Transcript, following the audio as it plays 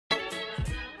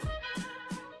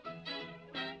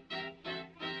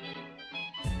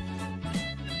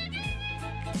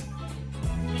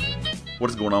What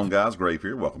is going on, guys? Grave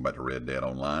here. Welcome back to Red Dad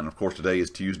Online. Of course, today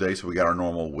is Tuesday, so we got our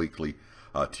normal weekly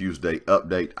Tuesday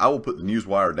update. I will put the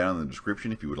newswire down in the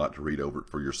description if you would like to read over it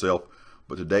for yourself.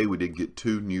 But today we did get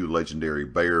 2 new legendary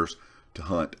bears to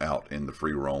hunt out in the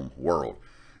free roam world.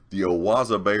 The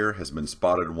Owaza bear has been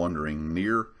spotted wandering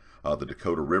near the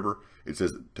Dakota River. It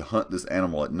says to hunt this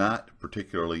animal at night,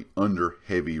 particularly under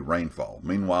heavy rainfall.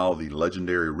 Meanwhile, the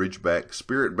legendary Ridgeback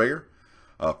Spirit Bear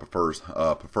prefers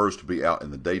to be out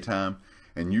in the daytime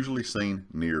and usually seen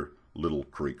near Little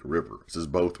Creek River. It says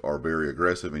both are very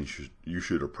aggressive and you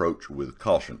should approach with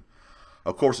caution.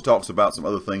 Of course, it talks about some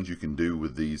other things you can do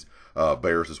with these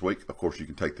bears this week. Of course, you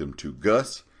can take them to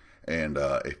Gus, and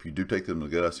if you do take them to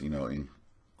Gus, and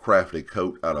craft a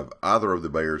coat out of either of the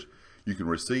bears, you can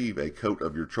receive a coat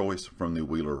of your choice from the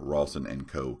Wheeler, Rawson &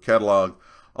 Co. catalog.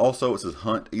 Also, it says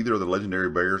hunt either of the legendary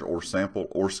bears or sample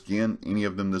or skin any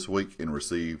of them this week and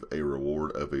receive a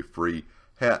reward of a free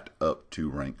hat up to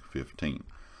rank 15.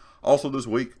 Also this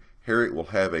week, Harriet will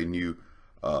have a new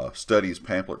studies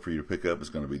pamphlet for you to pick up. It's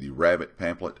going to be the rabbit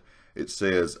pamphlet. It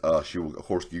says she will, of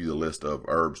course, give you the list of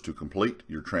herbs to complete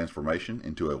your transformation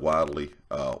into a wildly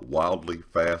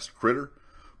fast critter.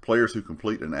 Players who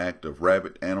complete an act of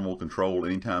rabbit animal control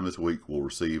anytime this week will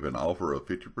receive an offer of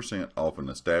 50% off an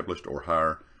established or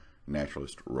higher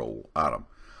naturalist role item.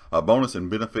 Bonus and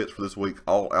benefits for this week: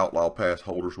 all Outlaw Pass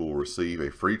holders will receive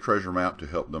a free treasure mount to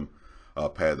help them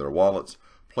pad their wallets.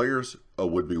 Players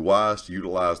would be wise to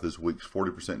utilize this week's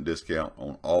 40% discount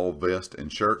on all vests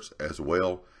and shirts, as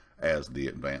well as the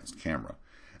advanced camera.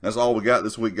 And that's all we got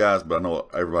this week, guys, but I know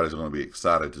everybody's going to be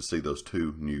excited to see those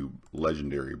 2 new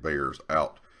legendary bears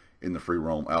out in the free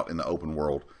roam, out in the open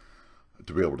world,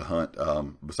 to be able to hunt.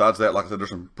 Besides that, like I said, there's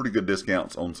some pretty good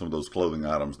discounts on some of those clothing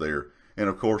items there. And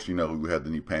of course, we had the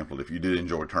new pamphlet. If you did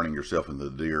enjoy turning yourself into the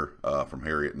deer from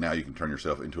Harriet, now you can turn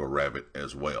yourself into a rabbit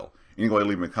as well. Anyway,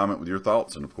 leave me a comment with your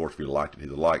thoughts. And of course, if you liked it, hit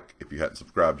the like. If you hadn't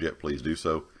subscribed yet, please do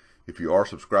so. If you are a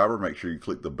subscriber, make sure you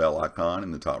click the bell icon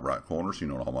in the top right corner so you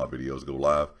know when all my videos go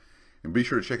live. And be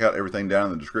sure to check out everything down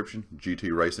in the description: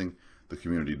 GT Racing, the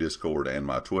community Discord, and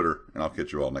my Twitter. And I'll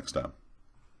catch you all next time.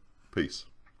 Peace.